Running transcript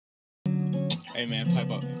Hey man, pipe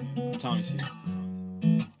up. Tommy C.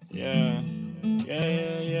 Yeah.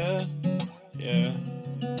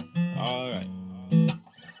 Alright.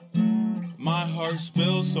 My heart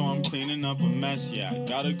spills, so I'm cleaning up a mess, yeah. I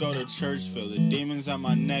gotta go to church, feel the demons at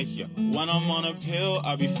my neck, yeah. When I'm on a pill,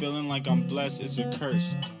 I be feeling like I'm blessed, it's a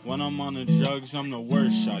curse. When I'm on the drugs, I'm the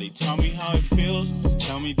worst, shawty. Tell me how it feels,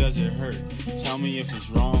 tell me does it hurt. Tell me if it's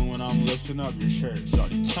wrong when I'm lifting up your shirt,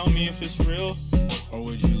 shawty. Tell me if it's real, or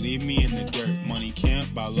would you leave me in the dirt? Money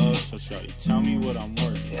can't buy love, so shawty, tell me what I'm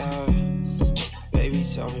worth. Yeah, baby,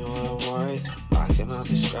 tell me what I'm worth. I cannot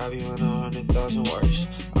describe you in 100,000 words.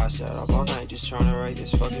 I sat up all night just trying to write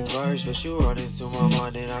this fucking verse, but you running through my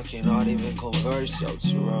mind and I cannot even converse. So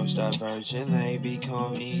two roads diverge and they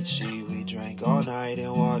become itchy. We drank all night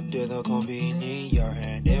and walked to the convenience. Your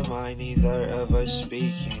hand in mine, neither ever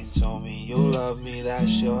speaking. Told me you love me, that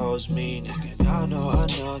shit holds meaning. And I know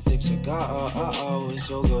things I got, it's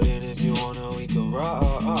so good. And if you wanna, we could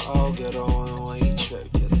roll, get a one-way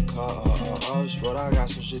trip to the coast. But I got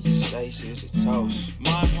some shit to say, since it's toast. My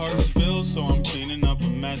heart spills, so I'm cleaning up a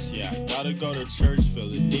mess, yeah. I gotta go to church, feel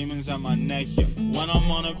the demons at my neck, yeah. When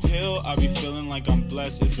I'm on a pill, I be feeling like I'm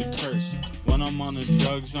blessed, it's a curse. When I'm on the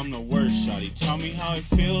drugs, I'm the worst, shawty. Tell me how it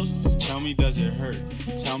feels, tell me does it hurt.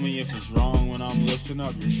 Tell me if it's wrong when I'm lifting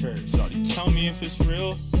up your shirt, shawty. Tell me if it's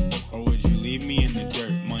real, or would you leave me in the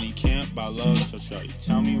dirt? Money can't buy love, so shawty,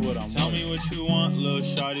 tell me what I'm worth. Tell me what you want, little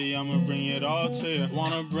shawty, I'ma bring it all to you.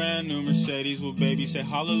 Want a brand new Mercedes, well baby say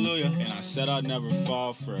hallelujah. And I said I'd never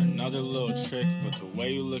fall for another little trick, but the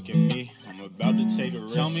way you look at me, I'm about to take a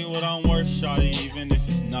risk. Tell me what I'm worth, shawty, even if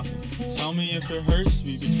it's nothing. Tell me if it hurts to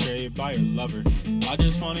be betrayed by your lover. I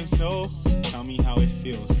just wanna know, tell me how it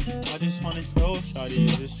feels. I just wanna know, shawty,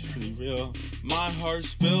 is this really real? My heart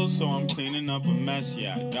spills, so I'm cleaning up a mess,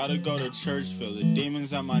 yeah. I gotta go to church, feel the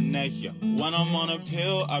demons at my neck, yeah. When I'm on a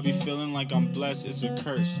pill, I be feeling like I'm blessed, it's a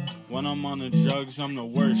curse. When I'm on the drugs, I'm the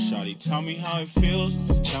worst, shawty. Tell me how it feels,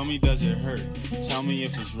 tell me does it hurt. Tell me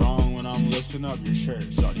if it's wrong when I'm lifting up your shirt,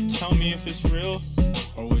 shawty. Tell me if it's real,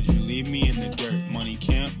 or would you leave me in the dirt? Money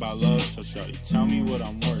can't buy love, so shawty, tell me what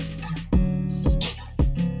I'm worth.